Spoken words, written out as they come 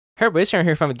Hey everybody, Sharon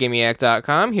here from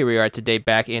VidGamiac.com. Here we are today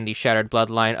back in the Shattered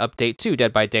Bloodline update to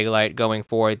Dead by Daylight, going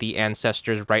for the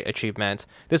Ancestor's Rite achievement.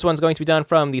 This one's going to be done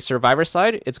from the Survivor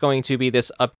side. It's going to be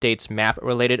this update's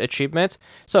map-related achievement.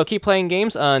 So keep playing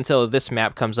games until this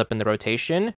map comes up in the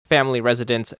rotation, Family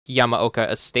Residence Yamaoka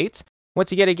Estate. Once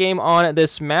you get a game on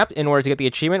this map, in order to get the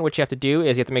achievement, what you have to do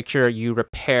is you have to make sure you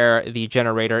repair the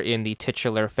generator in the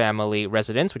titular family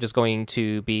residence, which is going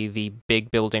to be the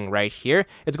big building right here.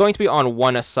 It's going to be on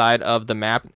one side of the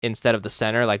map instead of the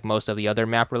center, like most of the other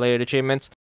map-related achievements.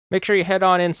 Make sure you head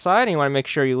on inside, and you want to make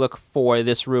sure you look for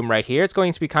this room right here. It's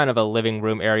going to be kind of a living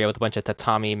room area with a bunch of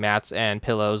tatami mats and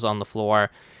pillows on the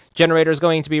floor. Generator is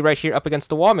going to be right here up against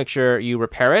the wall. Make sure you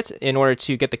repair it. In order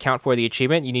to get the count for the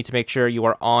achievement, you need to make sure you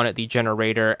are on the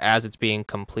generator as it's being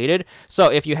completed. So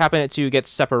if you happen to get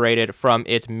separated from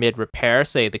it mid-repair,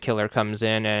 say the killer comes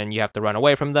in and you have to run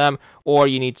away from them, or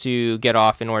you need to get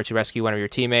off in order to rescue one of your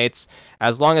teammates,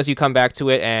 as long as you come back to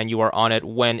it and you are on it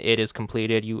when it is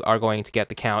completed, you are going to get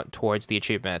the count towards the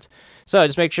achievement. So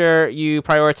just make sure you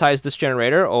prioritize this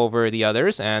generator over the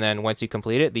others, and then once you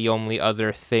complete it, the only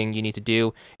other thing you need to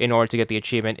do in order to get the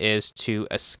achievement is to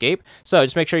escape. So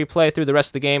just make sure you play through the rest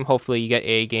of the game. Hopefully you get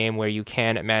a game where you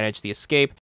can manage the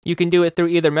escape. You can do it through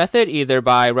either method, either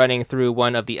by running through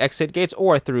one of the exit gates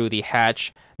or through the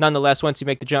hatch. Nonetheless, once you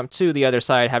make the jump to the other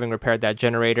side, having repaired that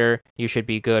generator, you should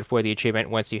be good for the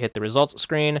achievement once you hit the results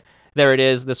screen. There it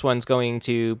is. This one's going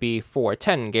to be for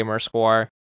 10 gamer score.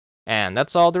 And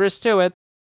that's all there is to it.